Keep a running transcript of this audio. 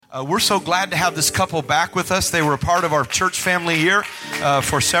We're so glad to have this couple back with us. They were a part of our church family here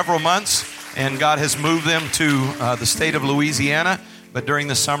for several months, and God has moved them to the state of Louisiana. But during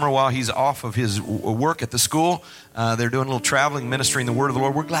the summer, while he's off of his work at the school, they're doing a little traveling, ministering the word of the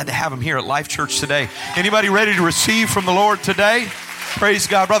Lord. We're glad to have them here at Life Church today. Anybody ready to receive from the Lord today? Praise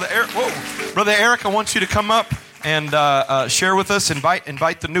God. Brother Eric, I want you to come up and share with us, invite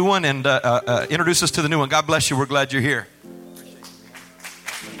the new one, and introduce us to the new one. God bless you. We're glad you're here.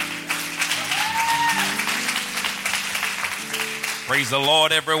 Praise the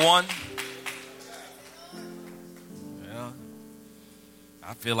Lord, everyone. Well,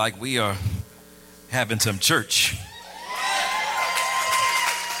 I feel like we are having some church.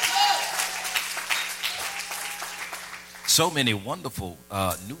 So many wonderful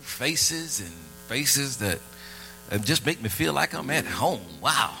new faces and faces that just make me feel like I'm at home.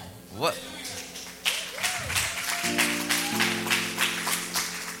 Wow. What?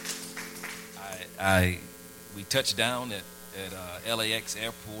 We touched down at LAX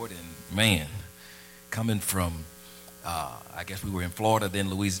airport, and man, coming from I guess we were in Florida, then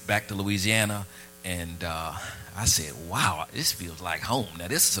back to Louisiana, and I said, wow, this feels like home. Now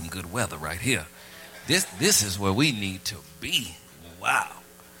this is some good weather right here. This is where we need to be. Wow.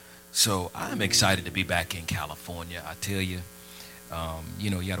 So I'm excited to be back in California. I tell you,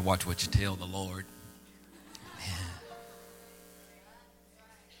 you got to watch what you tell the Lord.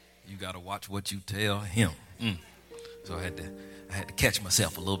 You got to watch what you tell him. So I had to catch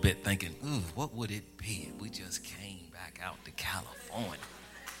myself a little bit thinking, what would it be if we just came back out to California?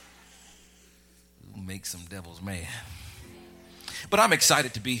 We'll make some devils mad. But I'm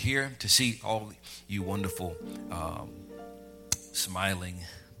excited to be here, to see all you wonderful, smiling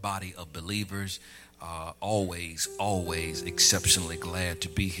body of believers. Always exceptionally glad to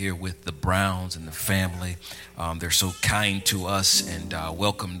be here with the Browns and the family. They're so kind to us and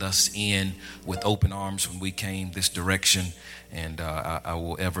welcomed us in with open arms when we came this direction, and I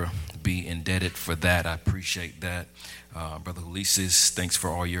will ever be indebted for that. I appreciate that. Brother Ulises, thanks for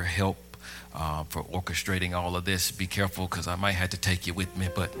all your help, for orchestrating all of this. Be careful, because I might have to take you with me,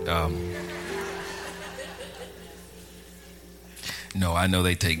 but no, I know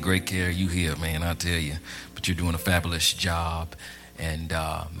they take great care of you here, man, I tell you. But you're doing a fabulous job. And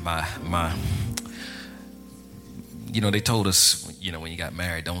they told us, when you got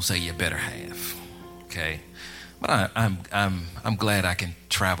married, don't say your better half, okay? But I'm glad I can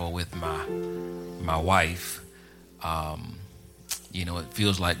travel with my wife. It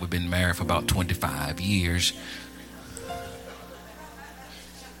feels like we've been married for about 25 years.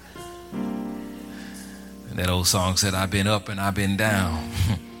 And that old song said, I've been up and I've been down.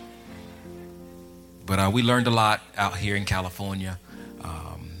 But we learned a lot out here in California.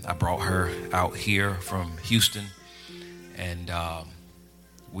 I brought her out here from Houston, and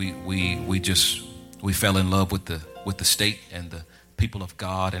we fell in love with the state and the people of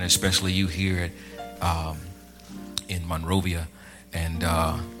God, and especially you here in Monrovia. And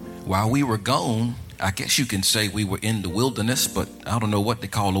while we were gone, I guess you can say we were in the wilderness, but I don't know what they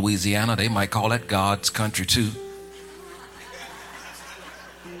call Louisiana. They might call that God's country too.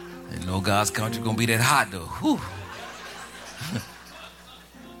 And no, God's country gonna be that hot though. Whew.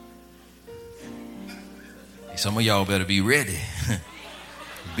 Some of y'all better be ready.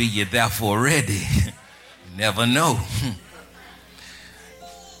 Be ye therefore ready. Never know.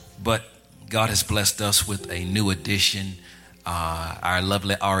 But God has blessed us with a new addition. Our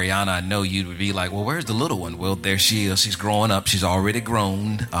lovely Ariana, I know you would be like, well, where's the little one? Well, there she is. She's growing up. She's already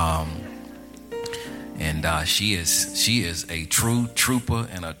grown. And she is a true trooper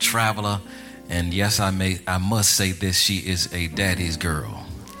and a traveler. And yes, I must say this, she is a daddy's girl.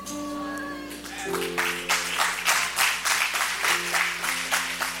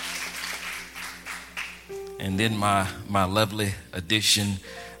 And then my lovely addition,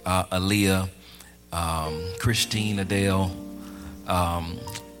 Aaliyah, Christine Adele.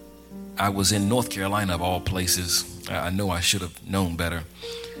 I was in North Carolina, of all places. I know I should have known better.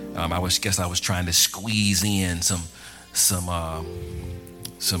 I was trying to squeeze in some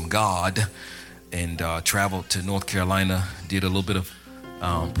God, and traveled to North Carolina. Did a little bit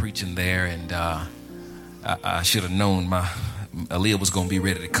of preaching there, and I should have known Aaliyah was going to be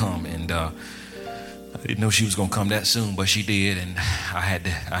ready to come, and I didn't know she was going to come that soon, but she did, and I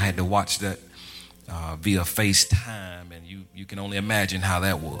had to watch that via FaceTime, and you can only imagine how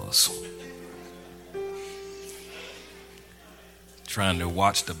that was. Trying to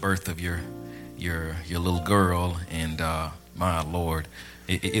watch the birth of your little girl, and my Lord,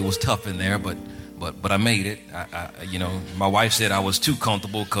 it was tough in there, but I made it. My wife said I was too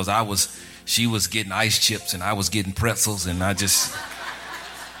comfortable because she was getting ice chips and I was getting pretzels, and I just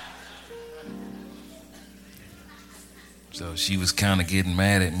So she was kind of getting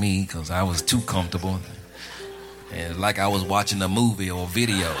mad at me because I was too comfortable. And like I was watching a movie or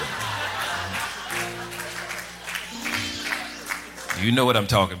video. You know what I'm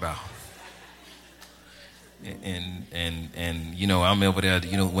talking about. And you know, I'm over there,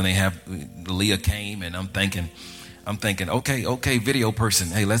 you know, when they have Leah came, and I'm thinking, okay, video person,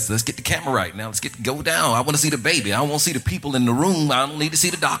 hey, let's get the camera right now. Let's go down. I want to see the baby. I don't want to see the people in the room. I don't need to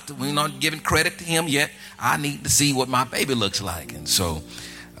see the doctor. We're not giving credit to him yet. I need to see what my baby looks like. And so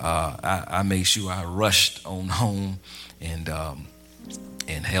I made sure I rushed on home and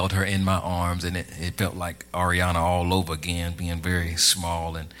held her in my arms, and it felt like Ariana all over again, being very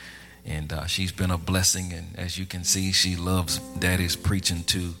small, and she's been a blessing. And as you can see, she loves Daddy's preaching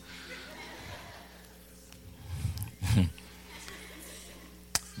too.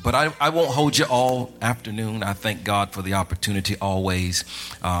 But I won't hold you all afternoon. I thank God for the opportunity always.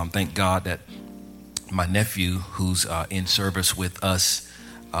 Thank God that my nephew, who's in service with us,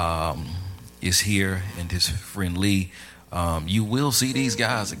 is here, and his friend Lee. You will see these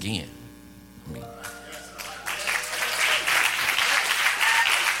guys again.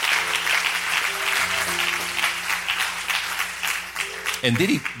 And did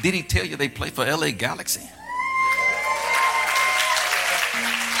he tell you they play for LA Galaxy?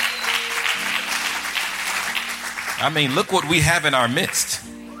 I mean, look what we have in our midst.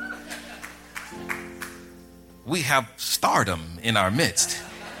 We have stardom in our midst.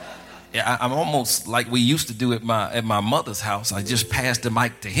 Yeah, I'm almost like we used to do at my mother's house. I just passed the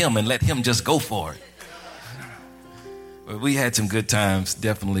mic to him and let him just go for it. But we had some good times,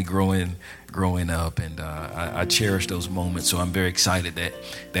 definitely growing up, and I cherish those moments. So I'm very excited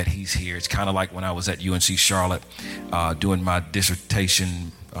that he's here. It's kind of like when I was at UNC Charlotte doing my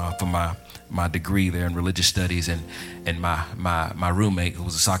dissertation for my degree there in religious studies, and my roommate, who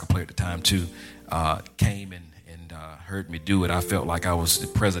was a soccer player at the time too, came and heard me do it. I felt like I was the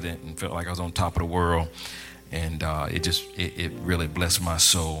president and felt like I was on top of the world, and it really blessed my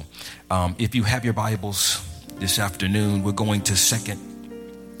soul. If you have your Bibles this afternoon, we're going to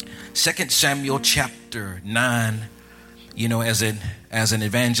 2 Samuel chapter 9. You know, as an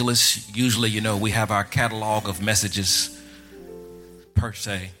evangelist, usually, you know, we have our catalog of messages per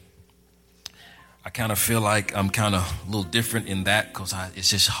se. I kind of feel like I'm kind of a little different in that, because it's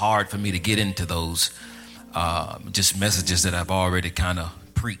just hard for me to get into those just messages that I've already kind of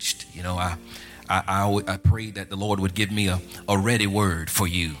preached. You know, I prayed that the Lord would give me a ready word for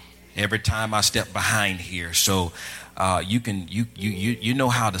you every time I step behind here. So you know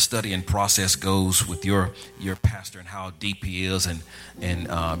how the studying process goes with your pastor, and how deep he is, and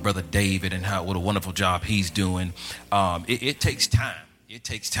Brother David, and what a wonderful job he's doing. It takes time. It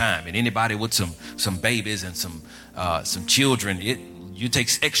takes time, and anybody with some babies and some children, it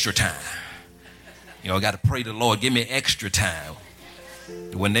takes extra time. You know, I got to pray to the Lord, give me extra time.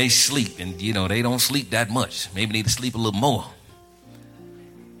 When they sleep, and you know they don't sleep that much, maybe need to sleep a little more.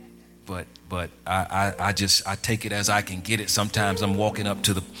 But I take it as I can get it. Sometimes I'm walking up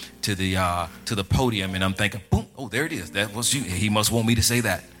to the podium, and I'm thinking, boom, oh, there it is. That was you. He must want me to say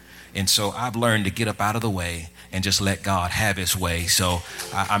that. And so I've learned to get up out of the way and just let God have his way. So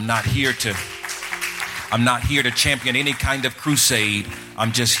I'm not here to champion any kind of crusade.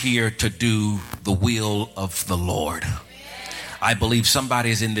 I'm just here to do the will of the Lord. I believe somebody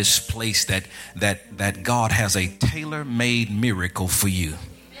is in this place that God has a tailor-made miracle for you.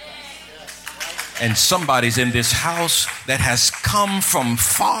 And somebody's in this house that has come from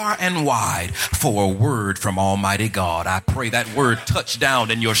far and wide for a word from Almighty God. I pray that word touch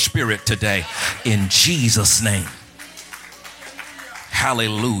down in your spirit today, in Jesus' name.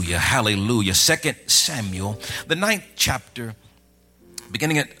 Hallelujah, hallelujah. 2 Samuel, the 9th chapter,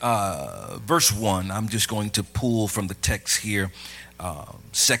 beginning at verse 1. I'm just going to pull from the text here.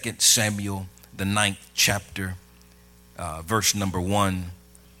 2 Samuel, the 9th chapter, verse number 1.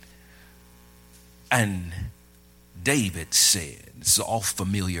 And David said, this is all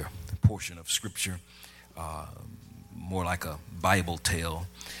familiar portion of scripture, more like a Bible tale.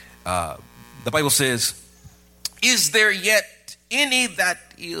 The Bible says, is there yet any that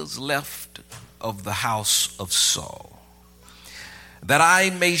is left of the house of Saul, that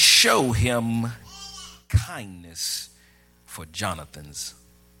I may show him kindness for Jonathan's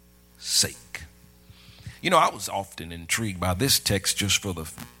sake? You know, I was often intrigued by this text just for the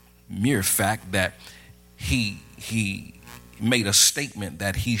mere fact that he made a statement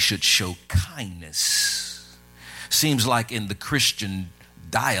that he should show kindness. Seems like in the Christian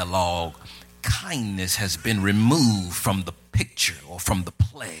dialogue, kindness has been removed from the picture or from the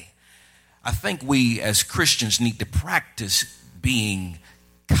play. I think we as Christians need to practice being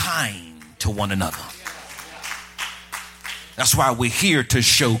kind to one another. That's why we're here to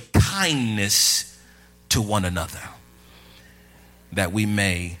show kindness to one another, that we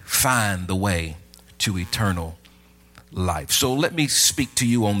may find the way to eternal life. So let me speak to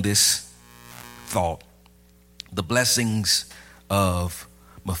you on this thought, the blessings of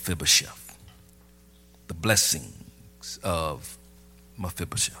Mephibosheth. The blessings of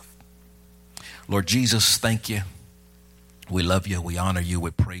Mephibosheth. Lord Jesus, thank you. We love you. We honor you. We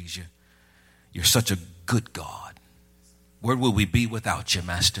praise you. You're such a good God. Where would we be without you,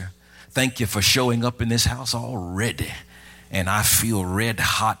 Master? Thank you for showing up in this house already. And I feel red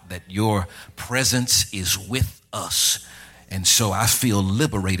hot that your presence is with us. And so I feel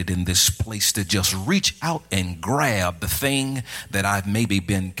liberated in this place to just reach out and grab the thing that I've maybe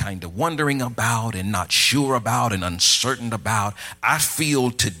been kind of wondering about and not sure about and uncertain about. I feel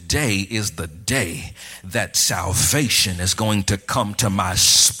today is the day that salvation is going to come to my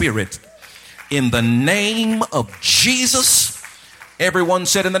spirit. In the name of Jesus. Everyone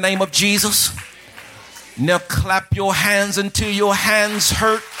said in the name of Jesus. Now clap your hands until your hands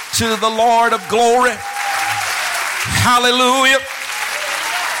hurt to the Lord of glory. Hallelujah.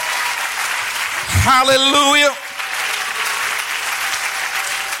 Hallelujah.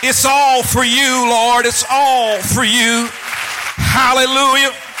 It's all for you, Lord. It's all for you.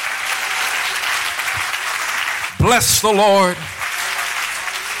 Hallelujah. Bless the Lord.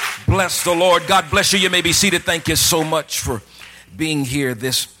 Bless the Lord. God bless you. You may be seated. Thank you so much for being here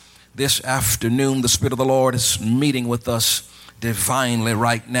this afternoon. The Spirit of the Lord is meeting with us divinely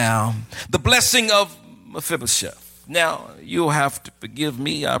right now. The blessing of Mephibosheth. Now, you'll have to forgive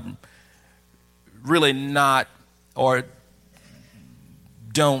me. I'm really not or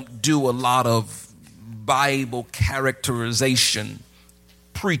don't do a lot of Bible characterization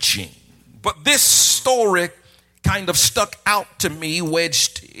preaching. But this story kind of stuck out to me,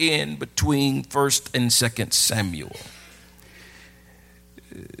 wedged in between 1st and 2nd Samuel.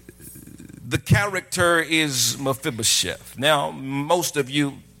 The character is Mephibosheth. Now, most of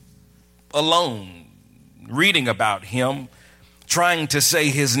you alone reading about him, trying to say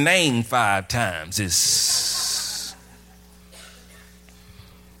his name 5 times is.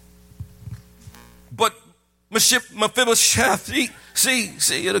 But Mephibosheth,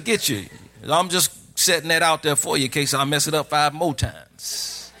 see, it'll get you. I'm just setting that out there for you in case I mess it up 5 more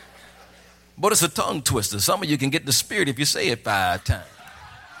times. But it's a tongue twister. Some of you can get the spirit if you say it 5 times.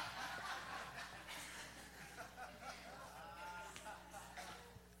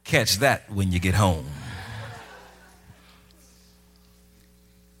 Catch that when you get home.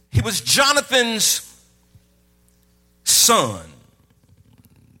 He was Jonathan's son.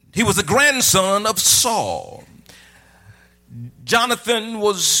 He was the grandson of Saul. Jonathan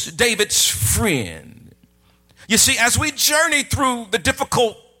was David's friend. You see, as we journey through the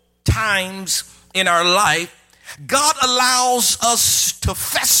difficult times in our life, God allows us to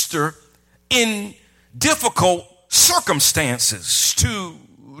fester in difficult circumstances to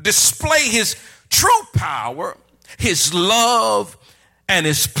display his true power, his love, and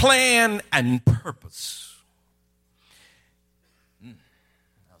his plan and purpose. That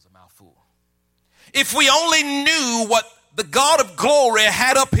was a mouthful. If we only knew what the God of glory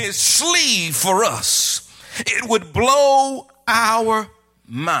had up his sleeve for us, it would blow our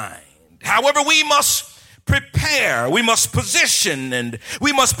mind. However, we must prepare, we must position, and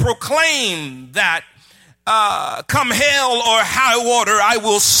we must proclaim that come hell or high water, I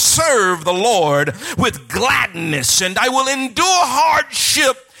will serve the Lord with gladness, and I will endure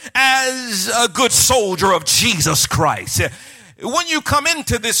hardship as a good soldier of Jesus Christ. When you come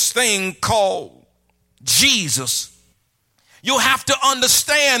into this thing called Jesus, you'll have to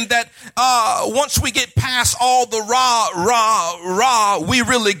understand that once we get past all the rah, we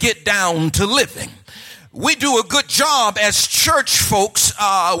really get down to living. We do a good job as church folks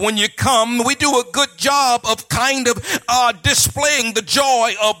when you come. We do a good job of kind of displaying the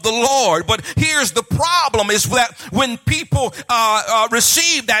joy of the Lord. But here's the problem is that when people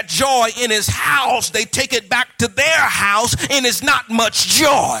receive that joy in his house, they take it back to their house and it's not much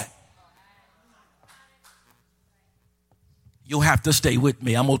joy. You'll have to stay with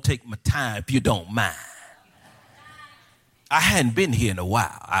me. I'm going to take my time if you don't mind. I hadn't been here in a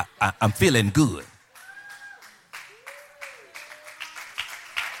while. I'm feeling good.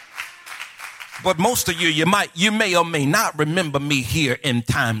 But most of you may or may not remember me here in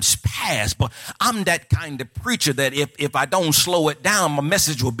times past, but I'm that kind of preacher that if I don't slow it down, my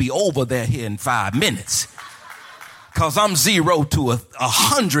message will be over there here in 5 minutes. Because I'm 0 to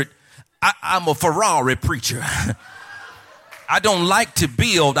 100. I'm a Ferrari preacher. I don't like to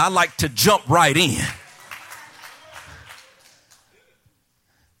build. I like to jump right in.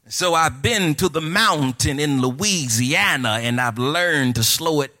 So I've been to the mountain in Louisiana and I've learned to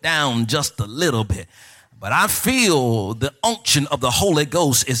slow it down just a little bit. But I feel the unction of the Holy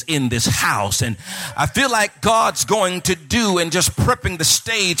Ghost is in this house. And I feel like God's going to do and just prepping the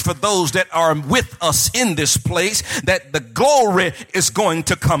stage for those that are with us in this place, that the glory is going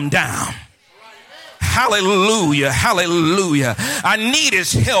to come down. Hallelujah, hallelujah. I need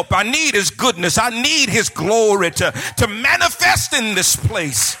his help. I need his goodness. I need his glory to manifest in this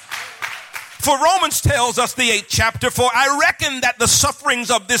place. For Romans tells us, the 8th chapter, for I reckon that the sufferings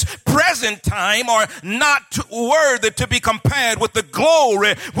of this present time are not worthy to be compared with the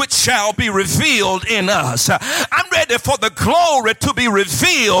glory which shall be revealed in us. I'm ready for the glory to be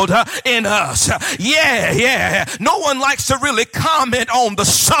revealed in us. Yeah. No one likes to really comment on the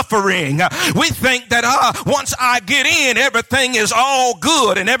suffering. We think that once I get in, everything is all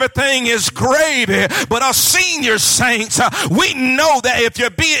good and everything is gravy. But us senior saints, we know that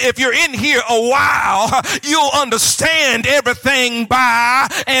if you're in here a while, you'll understand everything by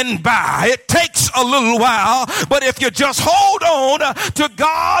and by. It takes a little while, but if you just hold on to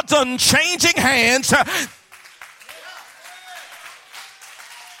God's unchanging hands,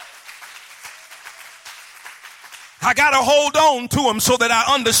 I got to hold on to him so that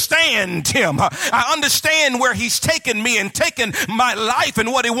I understand him. I understand where he's taken me and taken my life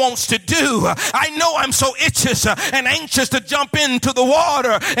and what he wants to do. I know I'm so itches and anxious to jump into the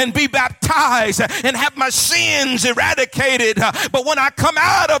water and be baptized and have my sins eradicated. But when I come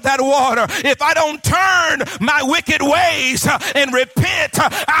out of that water, if I don't turn my wicked ways and repent,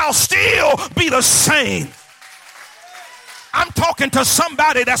 I'll still be the same. I'm talking to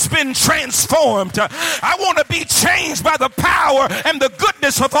somebody that's been transformed. I want to be changed by the power and the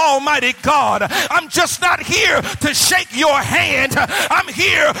goodness of Almighty God. I'm just not here to shake your hand. I'm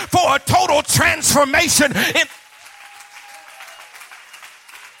here for a total transformation.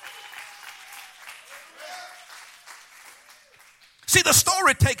 See, the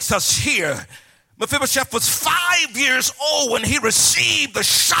story takes us here. Mephibosheth was 5 years old when he received the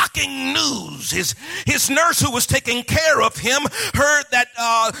shocking news. His nurse who was taking care of him heard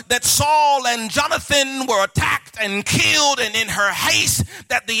that Saul and Jonathan were attacked and killed, and in her haste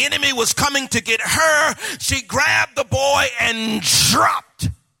that the enemy was coming to get her, she grabbed the boy and dropped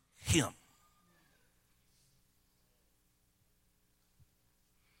him.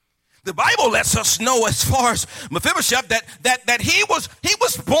 The Bible lets us know, as far as Mephibosheth, that he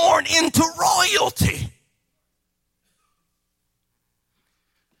was born into royalty.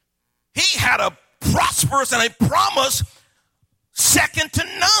 He had a prosperous and a promise second to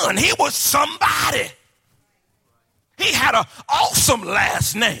none. He was somebody. He had an awesome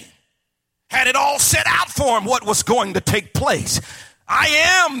last name. Had it all set out for him what was going to take place.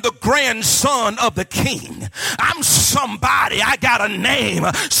 I am the grandson of the king. I'm somebody. I got a name.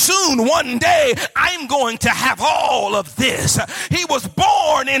 Soon, one day, I'm going to have all of this. He was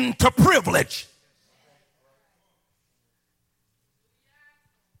born into privilege.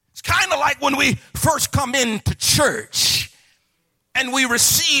 It's kind of like when we first come into church and we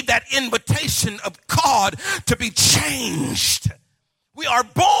receive that invitation of God to be changed. We are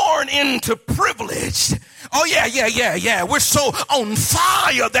born into privilege. Oh, yeah. We're so on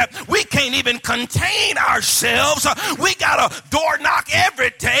fire that we can't even contain ourselves. We got to door knock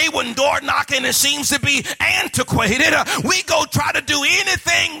every day when door knocking it seems to be antiquated. We go try to do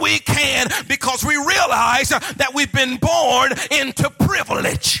anything we can because we realize that we've been born into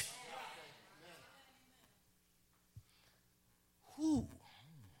privilege. Ooh.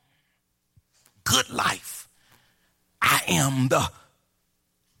 Good life. I am the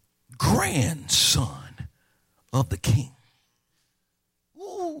grandson of the king.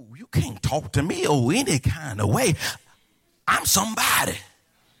 Ooh, you can't talk to me any kind of way. I'm somebody.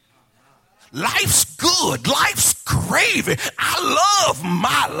 Life's good. Life's gravy. I love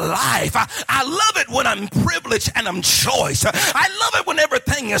my life. I love it when I'm privileged and I'm choice. I love it when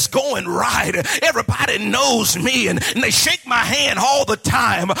everything is going right. Everybody knows me and they shake my hand all the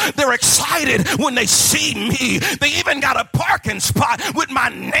time. They're excited when they see me. They even got a parking spot with my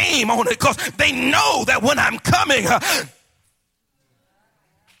name on it because they know that when I'm coming,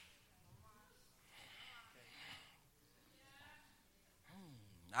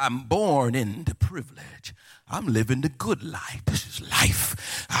 I'm born into privilege. I'm living the good life. This is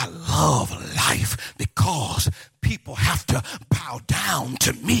life. I love life because people have to bow down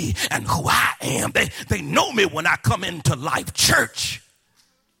to me and who I am. They know me when I come into Life Church.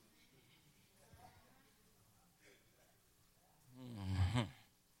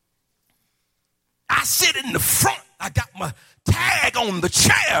 I sit in the front. I got my tag on the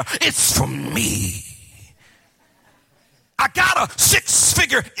chair. It's for me. I got a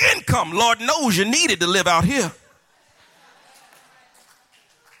 6-figure income. Lord knows you needed to live out here.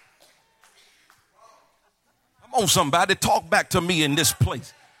 Come on, somebody, talk back to me in this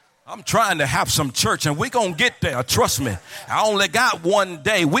place. I'm trying to have some church, and we're going to get there. Trust me. I only got one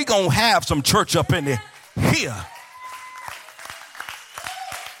day. We're going to have some church up in here.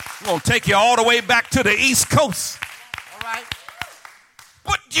 I'm going to take you all the way back to the East Coast. All right.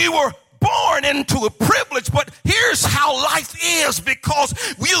 But you were born into a privilege, but here's how life is, because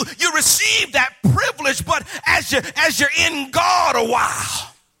you receive that privilege, but as you're in God a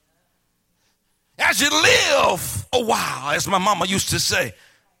while, as you live a while, as my mama used to say,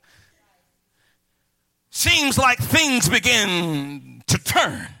 seems like things begin to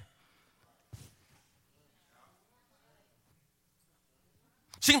turn.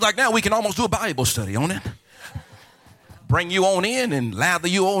 Seems like now we can almost do a Bible study on it. Bring you on in and lather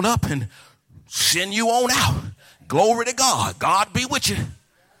you on up and send you on out. Glory to God. God be with you.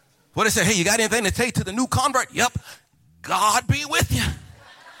 What they say, hey, you got anything to say to the new convert? Yep. God be with you.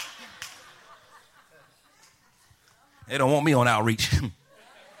 They don't want me on outreach.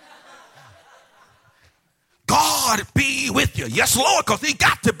 God be with you. Yes, Lord, because he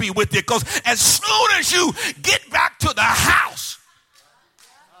got to be with you. Because as soon as you get back to the house,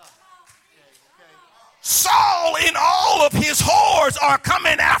 Saul and all of his hordes are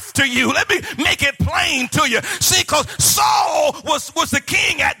coming after you. Let me make it plain to you. See, because Saul was the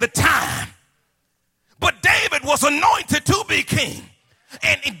king at the time. But David was anointed to be king.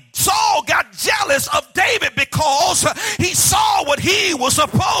 And Saul got jealous of David because he saw what he was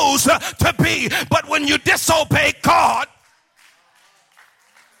supposed to be. But when you disobey God,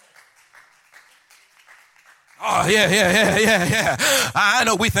 oh, yeah. I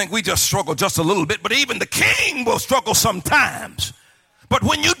know we think we just struggle just a little bit, but even the king will struggle sometimes. But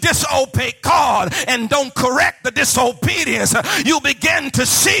when you disobey God and don't correct the disobedience, you begin to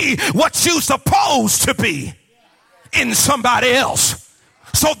see what you're supposed to be in somebody else.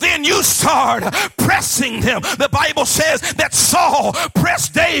 So then you start pressing him. The Bible says that Saul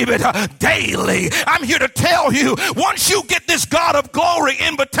pressed David daily. I'm here to tell you, once you get this God of glory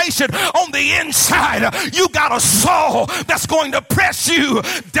invitation on the inside, you got a Saul that's going to press you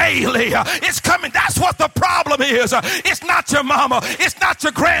daily. It's coming. That's what the problem is. It's not your mama. It's not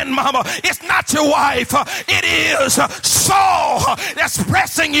your grandmama. It's not your wife. It is Saul that's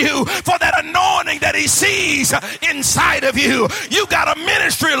pressing you for that anointing that he sees inside of you. You got a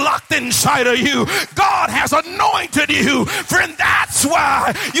ministry locked inside of you. God has anointed you. Friend, that's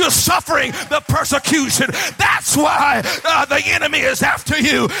why you're suffering the persecution. That's why the enemy is after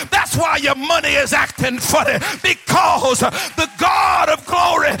you. That's why your money is acting funny, because the God of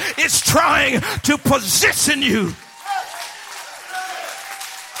glory is trying to position you.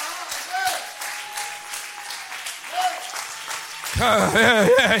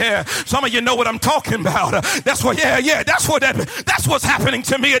 Yeah. Some of you know what I'm talking about. That's what. That's what's happening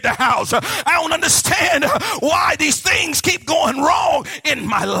to me at the house. I don't understand why these things keep going wrong in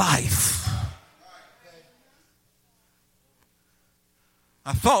my life.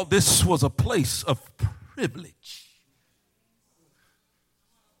 I thought this was a place of privilege.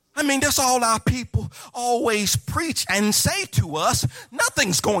 I mean, that's all our people always preach and say to us.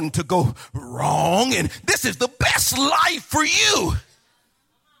 Nothing's going to go wrong, and this is the best life for you.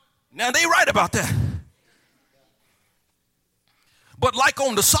 Now, they right about that. But like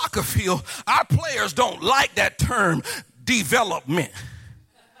on the soccer field, our players don't like that term, development.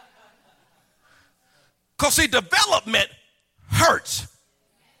 Because, see, development hurts.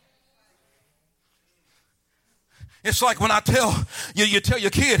 It's like when I tell you tell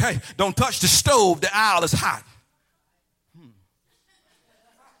your kid, hey, don't touch the stove, the aisle is hot.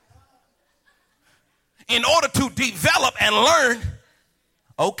 In order to develop and learn,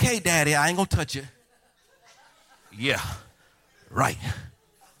 okay, daddy, I ain't gonna touch it. Yeah, right.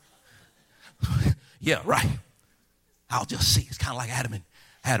 Yeah, right. I'll just see. It's kind of like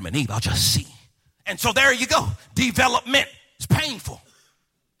Adam and Eve. I'll just see. And so there you go. Development is painful,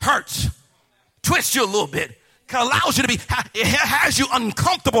 hurts, twists you a little bit. Allows you to be, it has you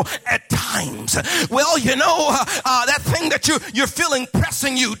uncomfortable at times. Well, you know, that thing that you're feeling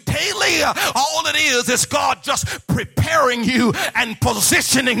pressing you daily, all it is God just preparing you and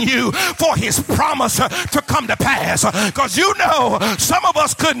positioning you for his promise to come to pass. Because you know, some of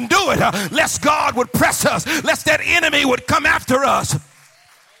us couldn't do it lest God would press us, lest that enemy would come after us.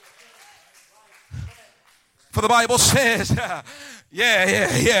 For the Bible says, that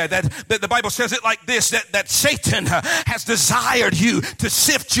the Bible says it like this, that Satan has desired you to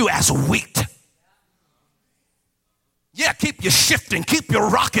sift you as wheat. Yeah, keep you shifting, keep you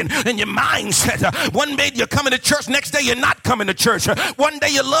rocking in your mindset. One day you're coming to church, next day you're not coming to church. One day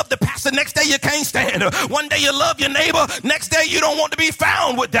you love the pastor, next day you can't stand. One day you love your neighbor, next day you don't want to be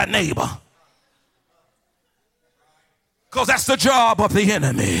found with that neighbor. Because that's the job of the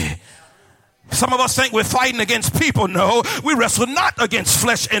enemy. Some of us think we're fighting against people. No, we wrestle not against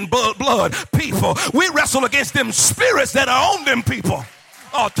flesh and blood people. We wrestle against them spirits that are on them people.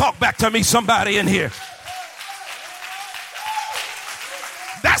 Oh, talk back to me, somebody in here.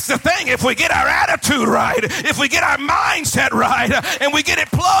 That's the thing. If we get our attitude right, if we get our mindset right, and we get it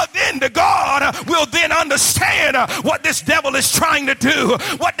plugged into God, we'll then understand what this devil is trying to do,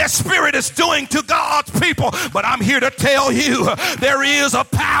 what that spirit is doing to God's people. But I'm here to tell you, there is a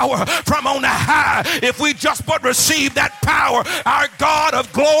power from on high. If we just but receive that power, our God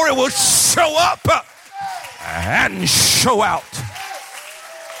of glory will show up and show out.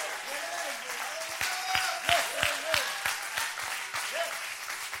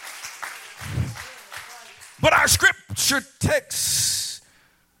 But our scripture text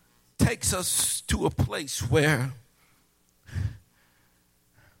takes us to a place where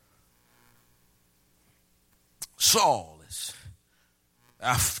Saul is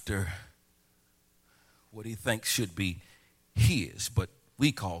after what he thinks should be his, but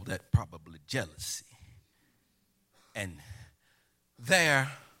we call that probably jealousy. And there,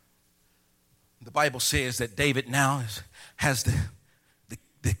 the Bible says that David now has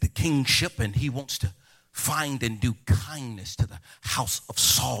the kingship, and he wants to find and do kindness to the house of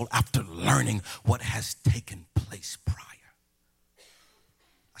Saul after learning what has taken place prior.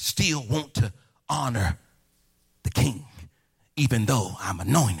 I still want to honor the king, even though I'm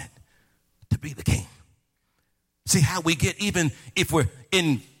anointed to be the king. See how we get, even if we're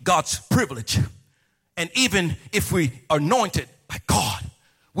in God's privilege, and even if we are anointed by God,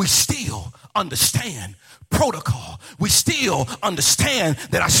 we still understand protocol. We still understand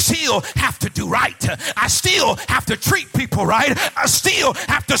that I still have to do right. I still have to treat people right. I still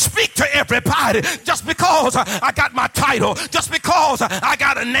have to speak to everybody. Just because I got my title, just because I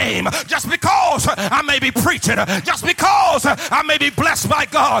got a name, just because I may be preaching, just because I may be blessed by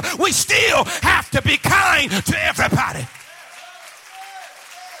God, we still have to be kind to everybody.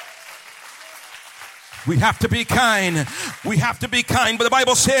 We have to be kind. We have to be kind. But the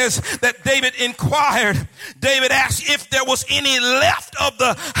Bible says that David inquired. David asked if there was any left of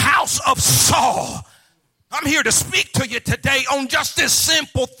the house of Saul. I'm here to speak to you today on just this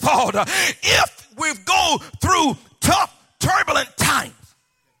simple thought. If we go through tough, turbulent times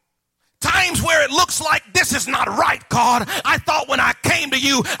where it looks like this is not right, God. I thought when I came to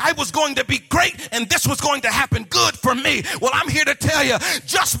you, I was going to be great and this was going to happen good for me. Well, I'm here to tell you,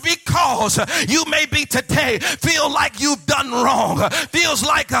 just because you may be today feel like you've done wrong, feels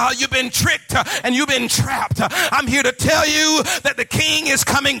like you've been tricked and you've been trapped, I'm here to tell you that the king is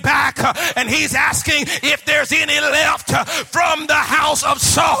coming back and he's asking if there's any left from the house of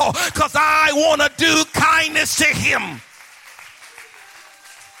Saul, because I want to do kindness to him.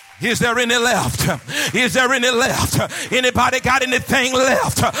 Is there any left? Is there any left? Anybody got anything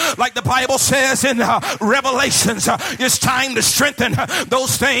left? Like the Bible says in Revelations, it's time to strengthen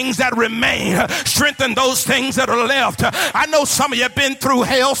those things that remain. Strengthen those things that are left. I know some of you have been through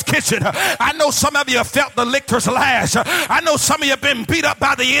hell's kitchen. I know some of you have felt the lictor's lash. I know some of you have been beat up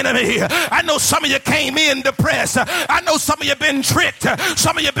by the enemy. I know some of you came in depressed. I know some of you have been tricked.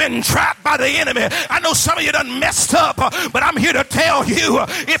 Some of you have been trapped by the enemy. I know some of you done messed up. But I'm here to tell you,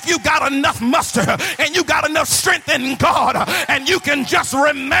 if you got enough muster and you got enough strength in God and you can just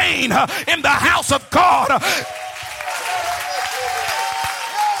remain in the house of God.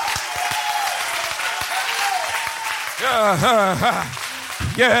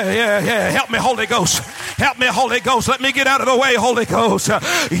 Yeah. Help me, Holy Ghost. Help me, Holy Ghost. Let me get out of the way, Holy Ghost.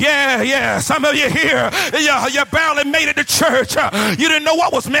 Yeah. Some of you here, you barely made it to church. You didn't know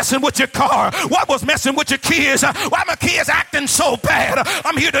what was messing with your car, what was messing with your kids, why my kids acting so bad.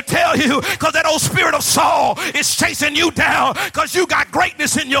 I'm here to tell you, because that old spirit of Saul is chasing you down, because you got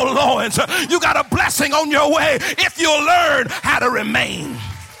greatness in your loins. You got a blessing on your way if you'll learn how to remain.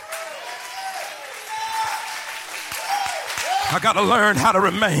 I got to learn how to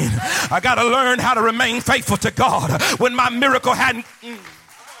remain. I got to learn how to remain faithful to God. When my miracle hadn't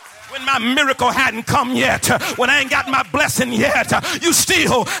come yet, when I ain't got my blessing yet, you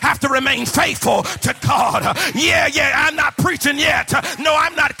still have to remain faithful to God. Yeah, I'm not preaching yet. No,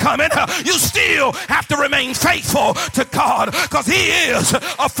 I'm not coming. You still have to remain faithful to God, because he is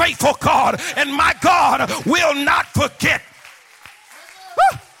a faithful God, and my God will not forget.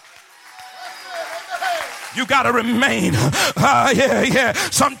 Woo! You got to remain.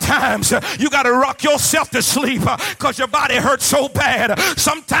 Sometimes you got to rock yourself to sleep because your body hurts so bad.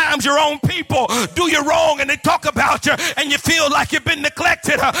 Sometimes your own people do you wrong and they talk about you and you feel like you've been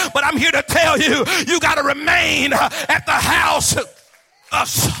neglected. But I'm here to tell you, you got to remain at the house of...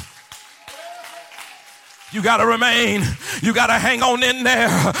 You got to remain. You got to hang on in there.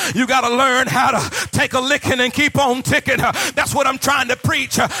 You got to learn how to take a licking and keep on ticking. That's what I'm trying to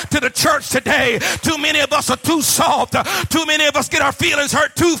preach to the church today. Too many of us are too soft. Too many of us get our feelings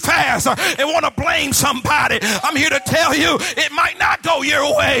hurt too fast and want to blame somebody. I'm here to tell you, it might not go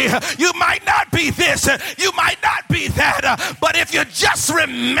your way. You might not be this. You might not be that. But if you just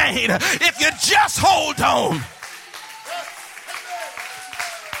remain, if you just hold on,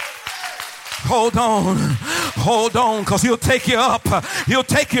 hold on, because he'll take you up. He'll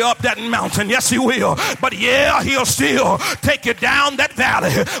take you up that mountain. Yes, he will. But yeah, he'll still take you down that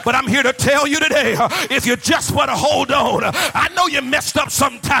valley. But I'm here to tell you today, if you just want to hold on, I know you messed up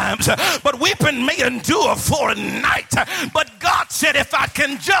sometimes, but weeping may endure for a night. But God said, if I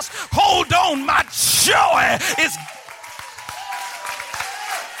can just hold on, my joy is...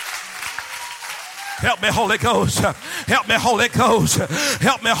 Help me, Holy Ghost. Help me, Holy Ghost.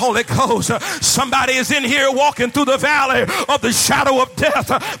 Help me, Holy Ghost. Somebody is in here walking through the valley of the shadow of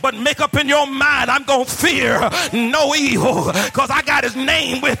death, but make up in your mind, I'm going to fear no evil because I got his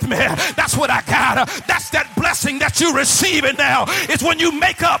name with me. That's what I got. That's that blessing that you're receiving now. It's when you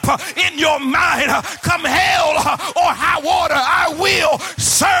make up in your mind, come hell or high water, I will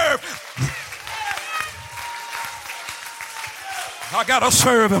serve. I gotta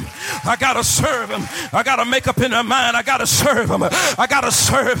serve him. I gotta serve him. I gotta make up in my mind. I gotta serve him. I gotta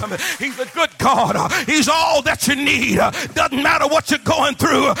serve him. He's a good God. He's all that you need. Doesn't matter what you're going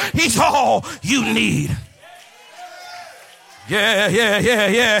through. He's all you need.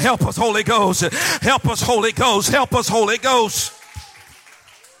 Yeah. Help us, Holy Ghost. Help us, Holy Ghost. Help us, Holy Ghost.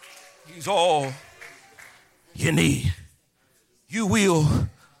 He's all you need. You will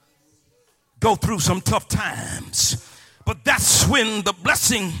go through some tough times. But that's when the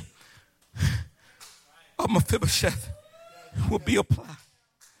blessing of Mephibosheth will be applied.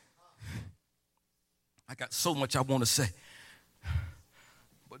 I got so much I want to say.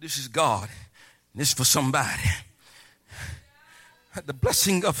 But this is God. This is for somebody. The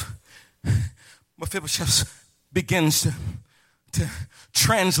blessing of Mephibosheth begins to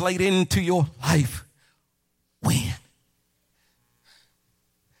translate into your life when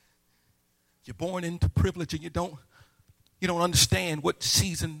you're born into privilege and you don't understand what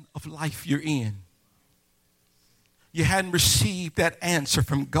season of life you're in. You hadn't received that answer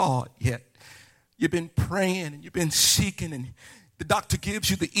from God yet. You've been praying and you've been seeking, and the doctor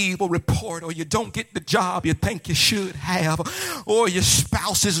gives you the evil report, or you don't get the job you think you should have, or your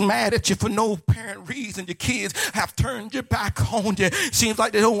spouse is mad at you for no apparent reason. Your kids have turned your back on you. Seems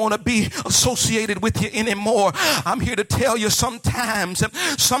like they don't want to be associated with you anymore. I'm here to tell you sometimes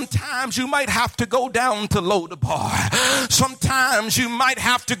you might have to go down to Lodabar. Sometimes you might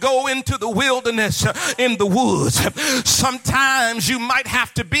have to go into the wilderness, in the woods. Sometimes you might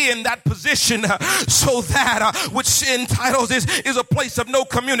have to be in that position so that which entitles is a place of no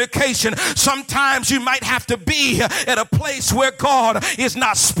communication. Sometimes you might have to be at a place where God is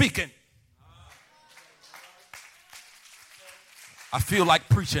not speaking. I feel like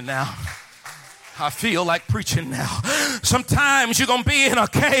preaching now. Sometimes you're going to be in a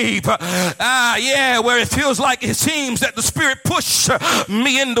cave, where it feels like it seems that the Spirit pushed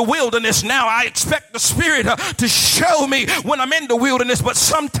me in the wilderness. Now I expect the Spirit to show me when I'm in the wilderness, but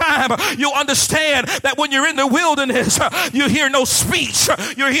sometime you'll understand that when you're in the wilderness, you hear no speech,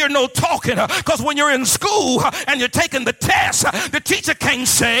 you hear no talking, because when you're in school and you're taking the test, the teacher can't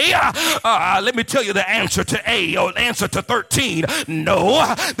say, let me tell you the answer to A or the answer to 13.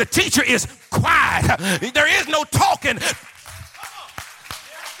 No, the teacher is quiet. There is no talking.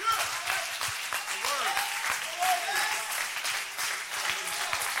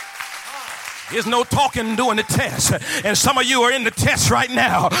 There's no talking during the test. And some of you are in the test right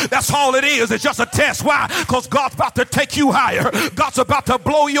now. That's all it is. It's just a test. Why? Because God's about to take you higher. God's about to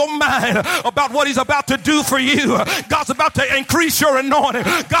blow your mind about what he's about to do for you. God's about to increase your anointing.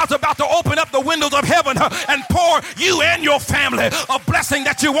 God's about to open up the windows of heaven and pour you and your family a blessing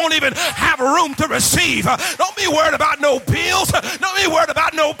that you won't even have room to receive. Don't be worried about no bills. Don't be worried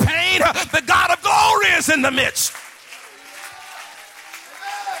about no pain. The God of glory is in the midst.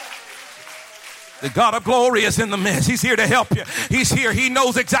 The God of glory is in the midst. He's here to help you. He's here. He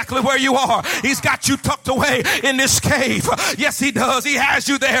knows exactly where you are. He's got you tucked away in this cave. Yes, he does. He has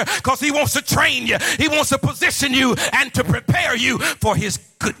you there because he wants to train you. He wants to position you and to prepare you for his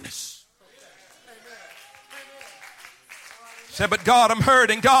goodness. Said, but God, I'm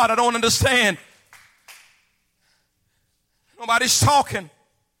hurting. God, I don't understand. Nobody's talking.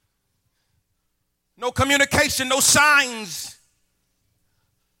 No communication, no signs.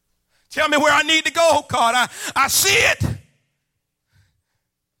 Tell me where I need to go, God. I see it.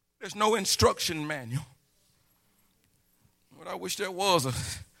 There's no instruction manual. But I wish there was an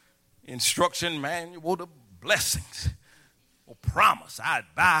instruction manual to blessings or promise. I'd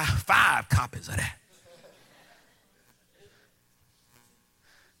buy 5 copies of that.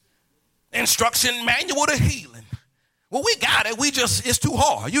 Instruction manual to healing. Well, we got it. It's too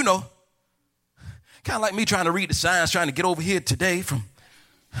hard, you know. Kind of like me trying to read the signs, trying to get over here today from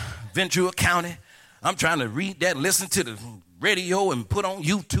Ventura County. I'm trying to read that, listen to the radio and put on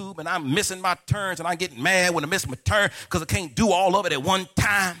YouTube, and I'm missing my turns, and I get mad when I miss my turn because I can't do all of it at one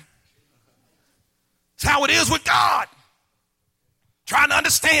time. It's how it is with God. Trying to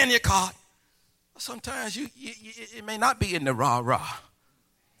understand you, God. Sometimes it may not be in the rah-rah.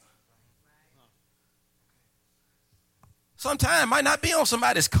 Sometimes it might not be on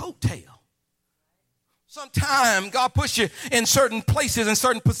somebody's coattail. Sometimes God puts you in certain places, in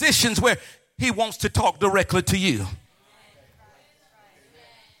certain positions where he wants to talk directly to you.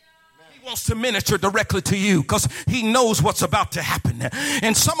 He wants to minister directly to you because he knows what's about to happen.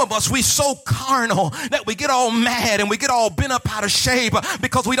 And some of us, we so carnal that we get all mad and we get all bent up out of shape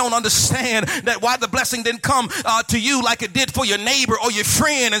because we don't understand that why the blessing didn't come to you like it did for your neighbor or your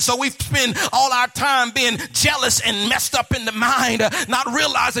friend. And so we spend all our time being jealous and messed up in the mind, not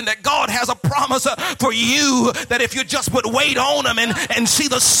realizing that God has a promise for you, that if you just would wait on him and see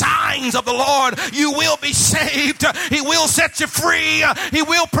the signs of the Lord, you will be saved. He will set you free. He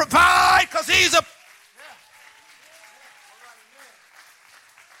will provide. Because he's a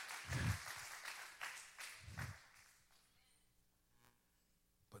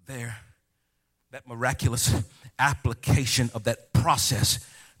but there, that miraculous application of that process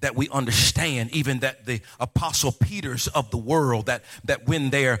that we understand, even that the Apostle Peters of the world, that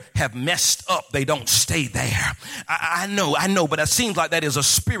when they have messed up, they don't stay there. I know, but it seems like that is a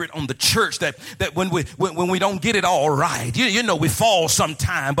spirit on the church that when we don't get it all right, you know, we fall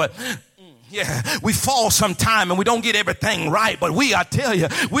sometime, but yeah, we fall sometime and we don't get everything right, but I tell you,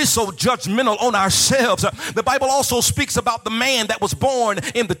 we're so judgmental on ourselves. The Bible also speaks about the man that was born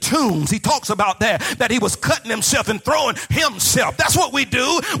in the tombs. He talks about that he was cutting himself and throwing himself. That's what we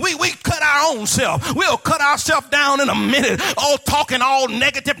do. We cut our own self. We'll cut ourselves down in a minute, all talking all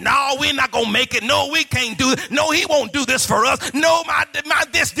negative. No, we're not going to make it. No, we can't do it. No, he won't do this for us. No, my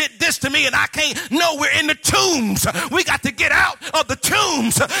this did this to me and I can't. No, we're in the tombs. We got to get out of the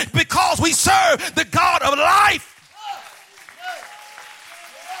tombs because we serve the God of life.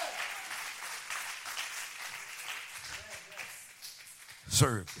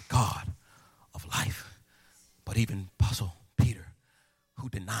 Serve the God of life. But even Apostle Peter, who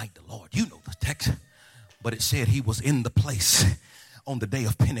denied the Lord, you know the text, but it said he was in the place on the day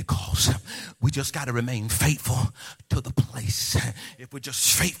of Pentecost. We just got to remain faithful to the place. If we're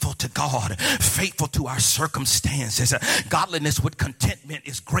just faithful to God, faithful to our circumstances, godliness with contentment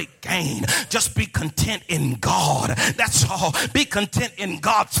is great gain. Just be content in God. That's all. Be content in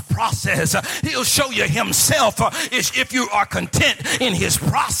God's process. He'll show you himself if you are content in his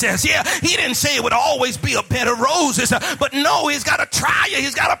process. Yeah, he didn't say it would always be a bed of roses, but no, he's got to try you.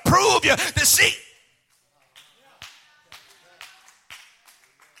 He's got to prove you to see.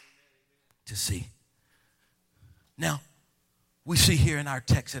 To see. Now, we see here in our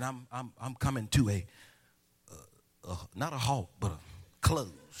text, and I'm coming to a not a halt, but a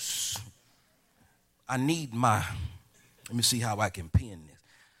close. I need let me see how I can pen this.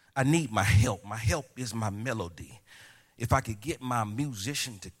 I need my help. My help is my melody. If I could get my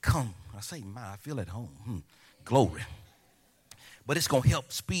musician to come, I say I feel at home. Glory. But it's going to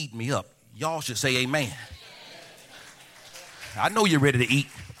help speed me up. Y'all should say amen. I know you're ready to eat.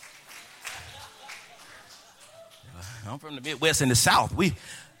 I'm from the Midwest and the South. We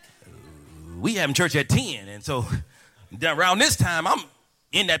having church at 10, and so around this time, I'm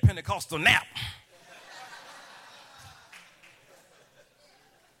in that Pentecostal nap.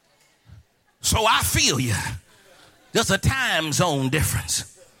 So I feel you. There's a time zone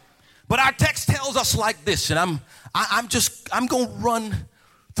difference. But our text tells us like this, and I'm going to run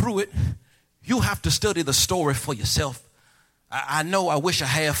through it. You have to study the story for yourself. I know I wish I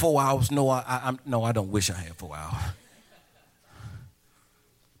had 4 hours. No, I don't wish I had 4 hours.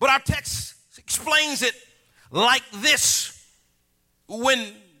 But our text explains it like this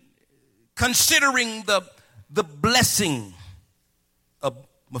when considering the blessing of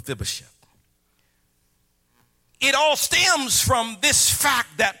Mephibosheth. It all stems from this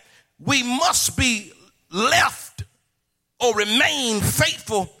fact that we must be left or remain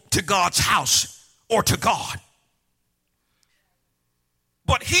faithful to God's house or to God.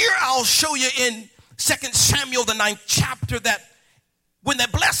 But here I'll show you in 2 Samuel, the 9th chapter, that when the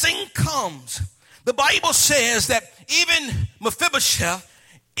blessing comes, the Bible says that even Mephibosheth,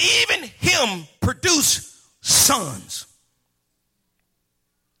 even him produced sons.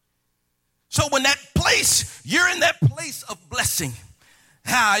 So when you're in that place of blessing,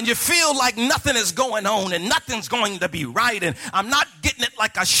 and you feel like nothing is going on and nothing's going to be right, and I'm not getting it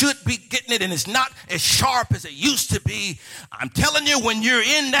like I should be getting it, and it's not as sharp as it used to be. I'm telling you, when you're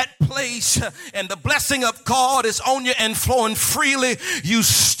in that place and the blessing of God is on you and flowing freely, you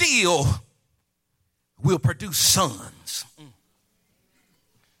still will produce sons.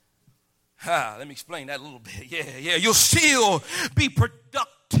 Let me explain that a little bit. Yeah. You'll still be productive.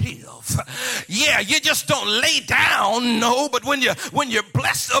 Yeah, you just don't lay down, no, but when you're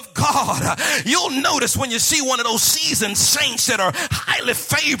blessed of God, you'll notice when you see one of those seasoned saints that are highly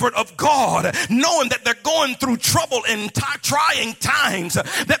favored of God, knowing that they're going through trouble and trying times,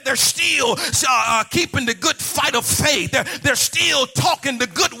 that they're still keeping the good fight of faith. They're still talking the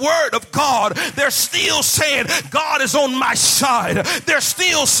good word of God. They're still saying, God is on my side. They're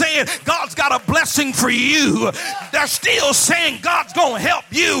still saying, God's got a blessing for you. They're still saying, God's going to help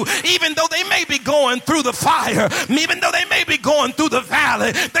you. Even though they may be going through the fire, even though they may be going through the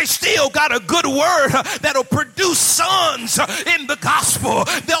valley, they still got a good word that'll produce sons in the gospel.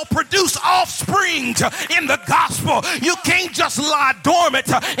 They'll produce offspring in the gospel. You can't just lie dormant,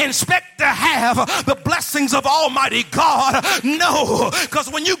 expect to have the blessings of Almighty God. No, because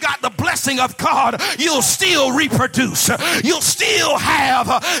when you got the blessing of God, you'll still reproduce. You'll still have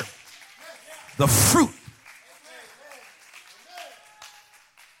the fruit.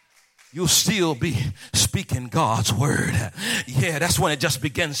 You'll still be speaking God's word. Yeah, that's when it just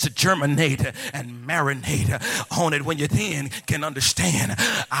begins to germinate and marinate on it. When you then can understand,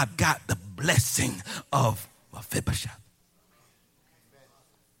 I've got the blessing of Mephibosheth.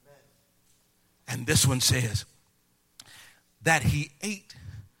 And this one says that he ate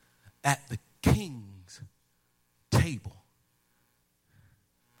at the king's table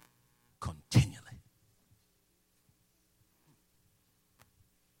continually.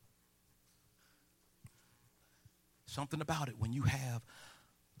 Something about it when you have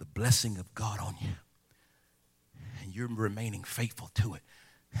the blessing of God on you and you're remaining faithful to it,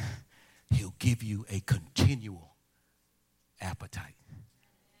 he'll give you a continual appetite.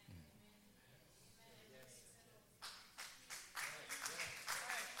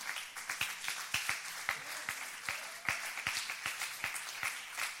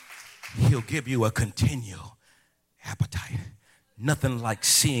 He'll give you a continual appetite. Nothing like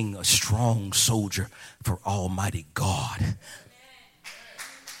seeing a strong soldier for Almighty God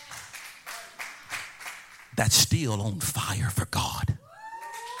that's still on fire for God.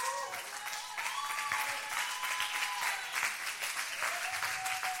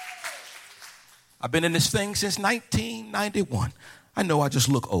 I've been in this thing since 1991. I know I just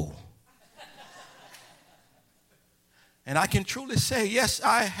look old. And I can truly say, yes,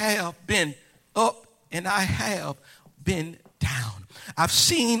 I have been up and I have been down. I've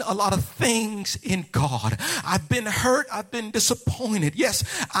seen a lot of things in God. I've been hurt. I've been disappointed. Yes,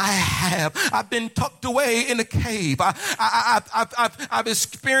 I have. I've been tucked away in a cave. I've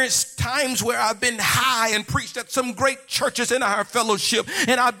experienced times where I've been high and preached at some great churches in our fellowship.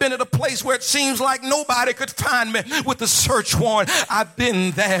 And I've been at a place where it seems like nobody could find me with a search warrant. I've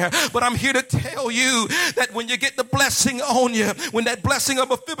been there. But I'm here to tell you that when you get the blessing on you, when that blessing of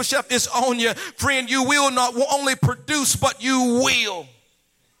Mephibosheth is on you, friend, you will not only produce, but you will.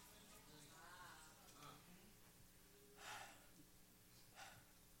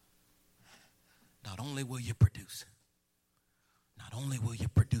 Not only will you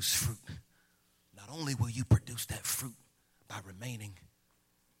produce fruit, not only will you produce that fruit by remaining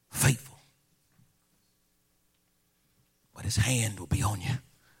faithful, but his hand will be on you.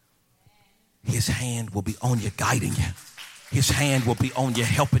 His hand will be on you, guiding you. His hand will be on you,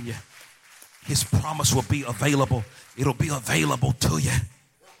 helping you. His promise will be available. It'll be available to you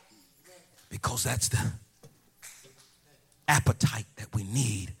because that's the appetite that we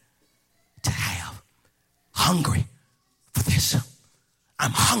need to have. Hungry for this.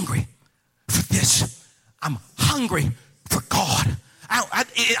 I'm hungry for this. I'm hungry for God.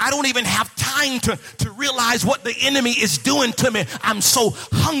 I don't even have time to realize what the enemy is doing to me. I'm so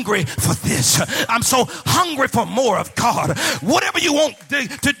hungry for this. I'm so hungry for more of God. Whatever you want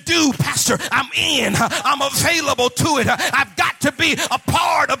to do, Pastor, I'm in. I'm available to it. I've got to be a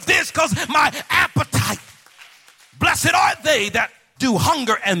part of this because my appetite. Blessed are they that do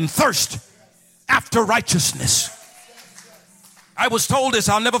hunger and thirst after righteousness. I was told this.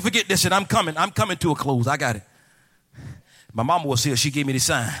 I'll never forget this, and I'm coming to a close. I got it. My mama was here. She gave me the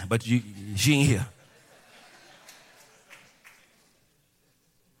sign, but she ain't here.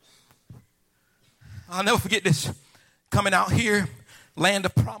 I'll never forget this. Coming out here, land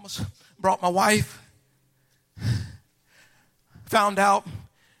of promise, brought my wife. Found out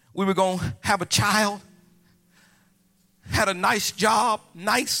we were going to have a child. Had a nice job,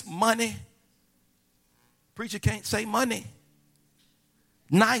 nice money. Preacher can't say money.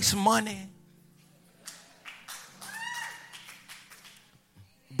 Nice money.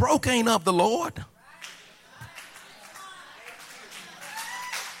 Broke ain't of the Lord.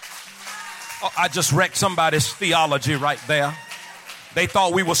 Oh, I just wrecked somebody's theology right there. They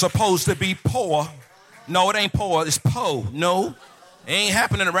thought we were supposed to be poor. No, it ain't poor, it's po. No, it ain't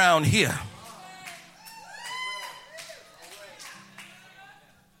happening around here.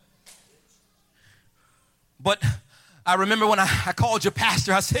 But I remember when I called your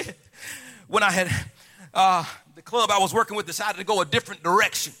pastor, I said, when I had, the club I was working with decided to go a different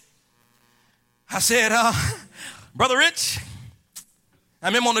direction. I said, Brother Rich, I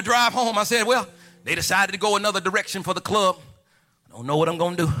remember on the drive home, I said, well, they decided to go another direction for the club. I don't know what I'm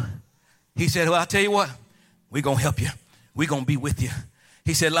going to do. He said, well, I'll tell you what, we're going to help you. We're going to be with you.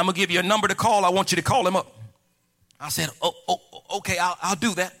 He said, I'm going to give you a number to call. I want you to call him up. I said, okay, I'll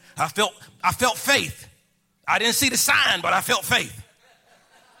do that. I felt faith. I didn't see the sign, but I felt faith.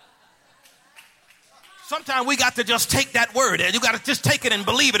 Sometimes we got to just take that word and you got to just take it and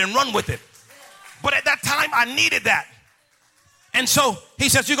believe it and run with it. But at that time, I needed that. And so he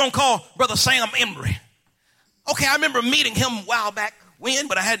says, you're going to call Brother Sam Embry. Okay, I remember meeting him a while back when,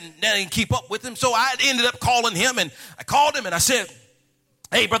 but I didn't keep up with him. So I ended up calling him, and I called him and I said,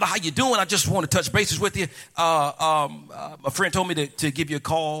 hey, brother, how you doing? I just want to touch bases with you. A friend told me to give you a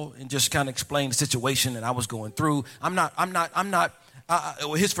call and just kind of explain the situation that I was going through.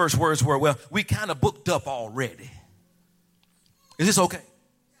 His first words were, well, we kind of booked up already. Is this okay?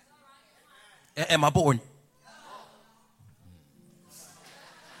 Am I boring?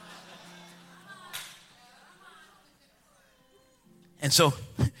 And so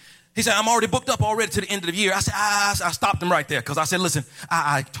he said, I'm already booked up already to the end of the year. I said, I stopped him right there because I said, listen,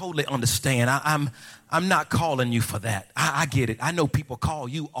 I totally understand. I'm not calling you for that. I get it. I know people call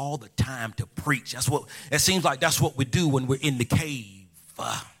you all the time to preach. It seems like that's what we do when we're in the cave.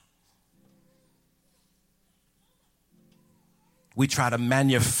 We try to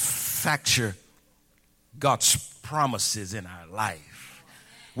manufacture God's promises in our life.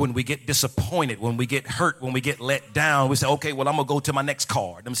 When we get disappointed, when we get hurt, when we get let down, we say, okay, well, I'm going to go to my next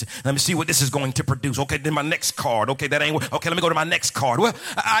card. Let me see what this is going to produce. Okay, then my next card. Okay, that ain't, okay, let me go to my next card. Well,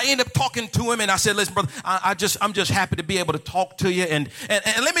 I ended up talking to him and I said, listen, brother, I'm just happy to be able to talk to you. And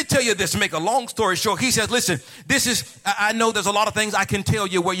let me tell you this, to make a long story short. He says, listen, I know there's a lot of things I can tell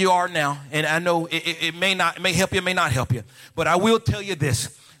you where you are now. And I know it may help you, it may not help you. But I will tell you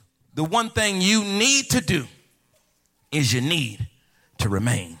this. The one thing you need to do is you need to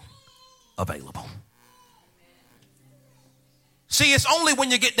remain available. See, it's only when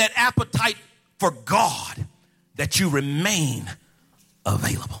you get that appetite for God that you remain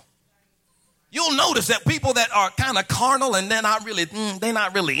available. You'll notice that people that are kind of carnal and they're not really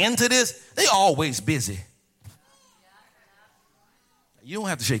into this, they're always busy. You don't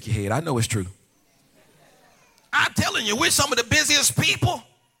have to shake your head. I know it's true. I'm telling you, we're some of the busiest people.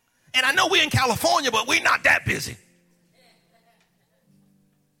 And I know we're in California, but we're not that busy.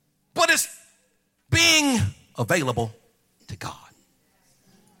 But it's being available to God.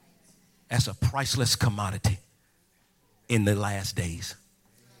 That's a priceless commodity in the last days.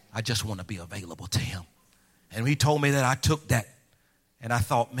 I just want to be available to him. And he told me that, I took that and I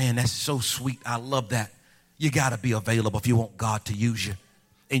thought, man, that's so sweet. I love that. You got to be available if you want God to use you.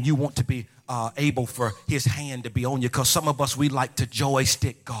 And you want to be able for his hand to be on you, because some of us, we like to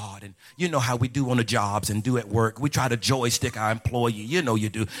joystick God. And you know how we do on the jobs and do at work. We try to joystick our employee. You know you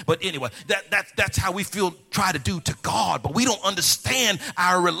do. But anyway, that's how we try to do to God. But we don't understand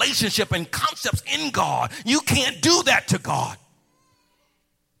our relationship and concepts in God. You can't do that to God.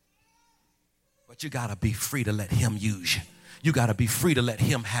 But you got to be free to let him use you. You got to be free to let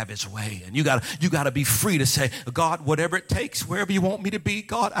him have his way. And you got to be free to say, God, whatever it takes, wherever you want me to be,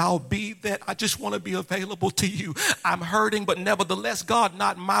 God, I'll be that. I just want to be available to you. I'm hurting, but nevertheless, God,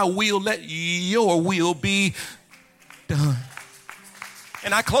 not my will, let your will be done.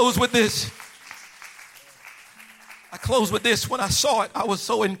 And I close with this. When I saw it, I was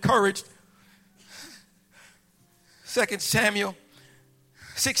so encouraged. 2 Samuel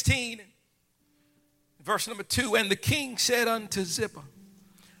 16. Verse number 2, and the king said unto Zippah,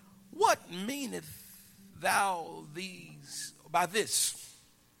 what meaneth thou these by this.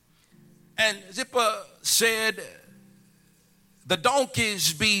 And Zippah said, the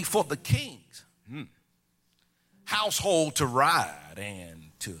donkeys be for the king's household to ride,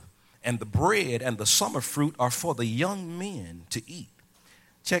 and the bread and the summer fruit are for the young men to eat.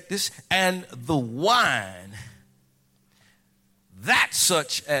 Check this. And the wine, that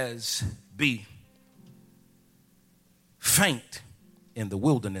such as be faint in the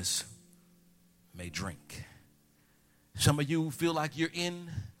wilderness may drink. Some of you feel like you're in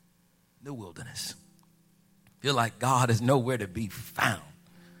the wilderness. Feel like God is nowhere to be found.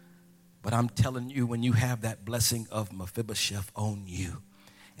 But I'm telling you, when you have that blessing of Mephibosheth on you,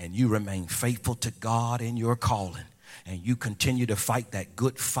 and you remain faithful to God in your calling, and you continue to fight that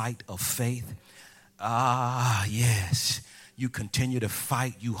good fight of faith, yes, you continue to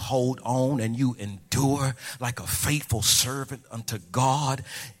fight, you hold on, and you endure like a faithful servant unto God.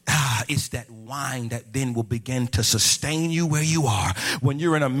 It's that wine that then will begin to sustain you where you are. When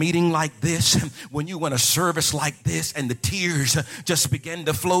you're in a meeting like this, when you're in a service like this, and the tears just begin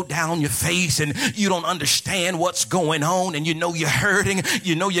to flow down your face, and you don't understand what's going on, and you know you're hurting,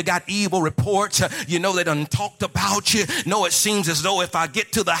 you know you got evil reports, you know they done talked about you, no, it seems as though if I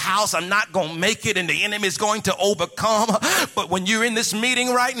get to the house, I'm not going to make it, and the enemy is going to overcome. But when you're in this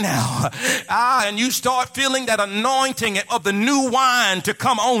meeting right now, and you start feeling that anointing of the new wine to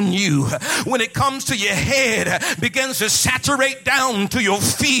come on you, when it comes to your head, begins to saturate down to your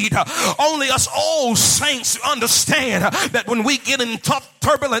feet. Only us old saints understand that when we get in tough,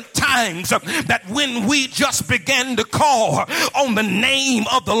 turbulent times, that when we just begin to call on the name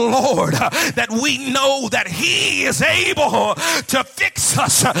of the Lord, that we know that He is able to fix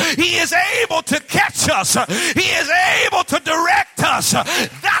us. He is able to catch us. He is able to direct us.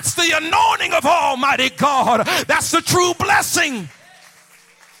 That's the anointing of Almighty God. That's the true blessing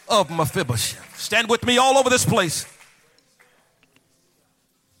of Mephibosheth. Stand with me all over this place.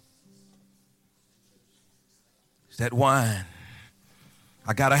 It's that wine.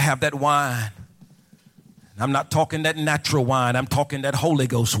 I got to have that wine. I'm not talking that natural wine. I'm talking that Holy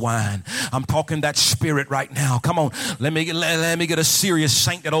Ghost wine. I'm talking that spirit right now. Come on. Let me get a serious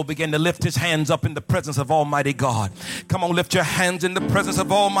saint that'll begin to lift his hands up in the presence of Almighty God. Come on, lift your hands in the presence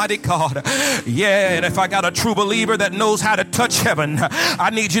of Almighty God. Yeah, and if I got a true believer that knows how to touch heaven,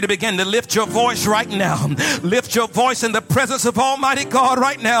 I need you to begin to lift your voice right now. Lift your voice in the presence of Almighty God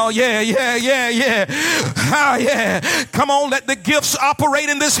right now. Yeah. Come on, let the gifts operate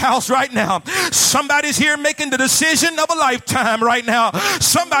in this house right now. Somebody's here making the decision of a lifetime right now.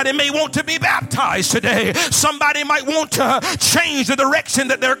 Somebody may want to be baptized today. Somebody might want to change the direction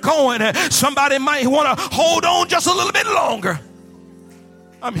that they're going. Somebody might want to hold on just a little bit longer.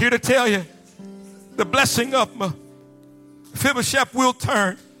 I'm here to tell you, the blessing of Mephibosheth will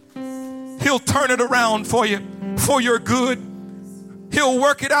turn. He'll turn it around for you, for your good. He'll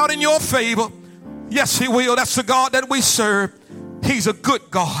work it out in your favor. Yes, He will. That's the God that we serve. He's a good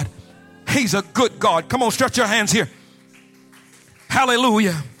God. He's a good God. Come on, stretch your hands here.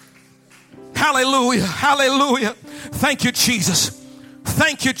 Hallelujah. Hallelujah. Hallelujah. Thank you, Jesus.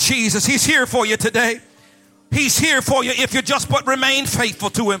 Thank you, Jesus. He's here for you today. He's here for you if you just but remain faithful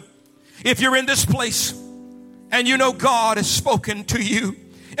to Him. If you're in this place and you know God has spoken to you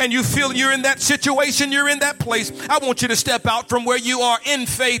and you feel you're in that situation, you're in that place, I want you to step out from where you are in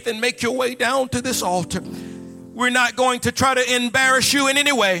faith and make your way down to this altar. We're not going to try to embarrass you in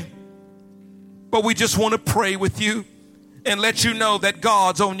any way, but we just want to pray with you and let you know that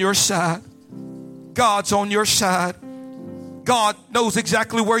God's on your side. God's on your side. God knows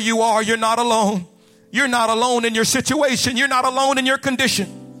exactly where you are. You're not alone. You're not alone in your situation. You're not alone in your condition.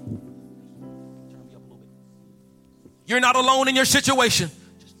 You're not alone in your situation.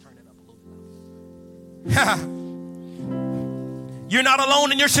 Just turn it up a little bit. You're not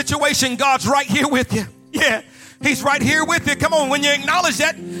alone in your situation. God's right here with you. Yeah. He's right here with you. Come on, when you acknowledge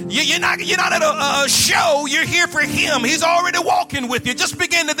that, you're not at a show. You're here for Him. He's already walking with you. Just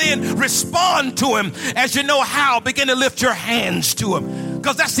begin to then respond to Him as you know how. Begin to lift your hands to Him,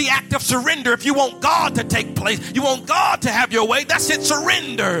 because that's the act of surrender. If you want God to take place, you want God to have your way, that's it,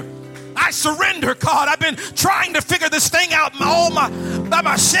 surrender. I surrender, God. I've been trying to figure this thing out by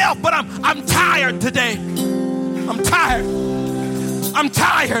myself, but I'm tired today. I'm tired. I'm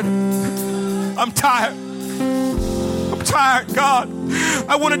tired. I'm tired. I'm tired, God.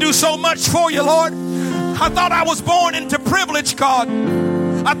 I want to do so much for you, Lord. I thought I was born into privilege, God.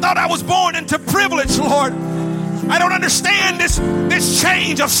 I thought I was born into privilege, Lord. I don't understand this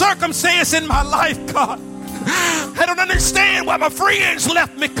change of circumstance in my life, God. I don't understand why my friends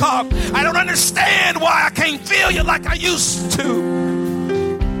left me, God. I don't understand why I can't feel you like I used to.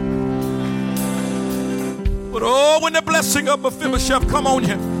 But But oh, when the blessing of Mephibosheth come on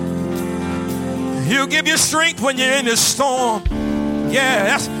you, he'll give you strength when you're in this storm.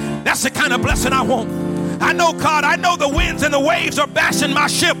 Yeah, that's the kind of blessing I want. I know, God, I know the winds and the waves are bashing my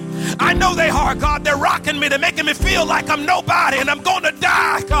ship. I know they are, God. They're rocking me. They're making me feel like I'm nobody and I'm going to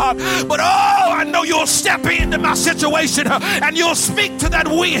die, God. But oh, I know you'll step into my situation and you'll speak to that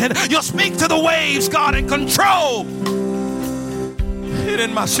wind. You'll speak to the waves, God, and control it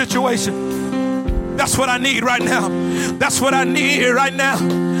in my situation. That's what I need right now. That's what I need right now.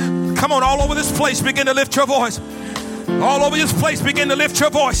 Come on, all over this place, begin to lift your voice. All over this place, begin to lift your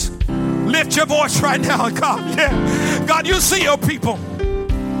voice. Lift your voice right now, God. Yeah. God, you see your people.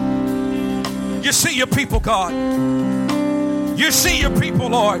 You see your people, God. You see your people,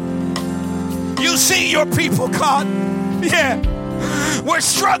 Lord. You see your people, God. Yeah. We're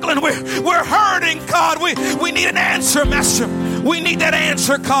struggling. We're hurting, God. We need an answer, Master. We need that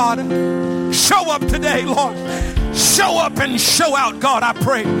answer, God. Show up today, Lord. Show up and show out, God, I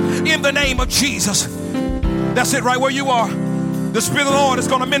pray, in the name of Jesus. That's it right where you are. The Spirit of the Lord is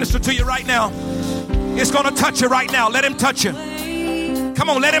going to minister to you right now. It's going to touch you right now. Let him touch you. Come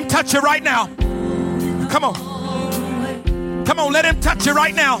on, let him touch you right now. Come on. Come on, let him touch you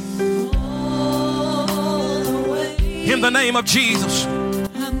right now. In the name of Jesus.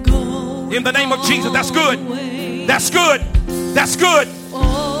 In the name of Jesus. That's good. That's good. That's good.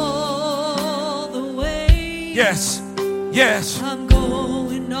 Yes. Yes.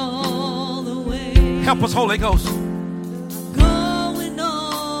 Help us, Holy Ghost.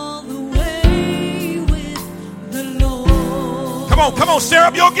 Come on, stir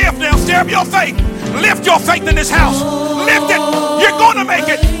up your gift now. Stir up your faith. Lift your faith in this house. Lift it. You're going to make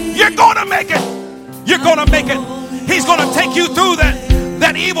it. You're going to make it. You're going to make it. He's going to take you through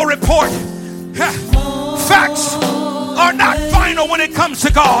that evil report. Facts are not final when it comes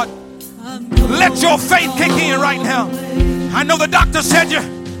to God. Let your faith kick in right now. I know the doctor said you're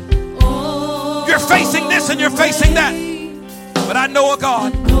facing this and you're facing that. But I know a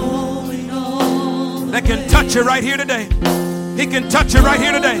God that can touch you right here today. He can touch you right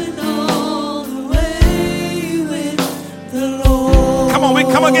here today. Come on, we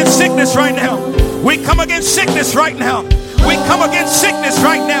come against sickness right now. We come against sickness right now. We come against sickness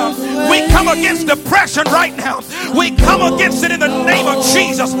right now. We come against depression right now. We come against it in the name of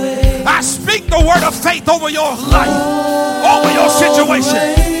Jesus. I speak the word of faith over your life, over your situation.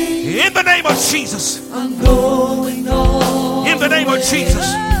 In the name of Jesus. In the name of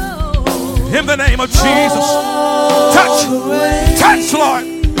Jesus. In the name of Jesus. Touch. Touch, Lord.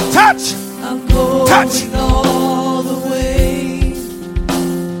 Touch. Touch. Touch.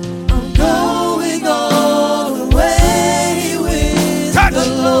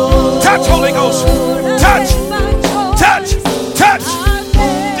 Touch, Holy Ghost. Touch. Touch. Touch.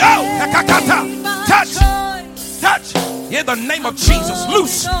 Oh, touch. Touch. In the name of Jesus.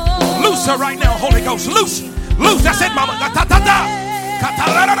 Loose. Loose her right now, Holy Ghost. Loose. Loose. That's it, mama.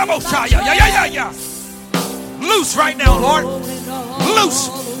 Loose right now, Lord. Loose.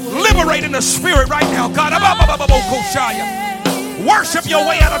 Liberate in the spirit right now, God. Worship your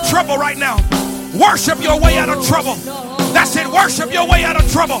way out of trouble right now. Worship your way out of trouble. That's it. Worship your way out of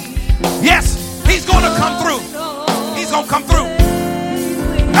trouble. Yes, he's going to come through. He's going to come through.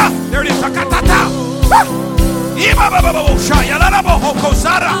 Ah, there it is.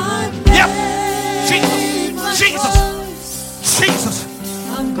 Yep. Jesus. Jesus. Jesus.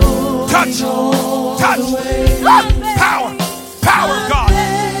 Touch. Touch. Power. Power of God.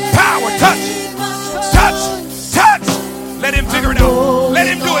 Power. Touch. Touch. Touch. Let him figure it out. Let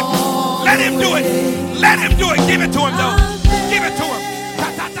him do it. Let him do it. Let him do it. Give it to him, though.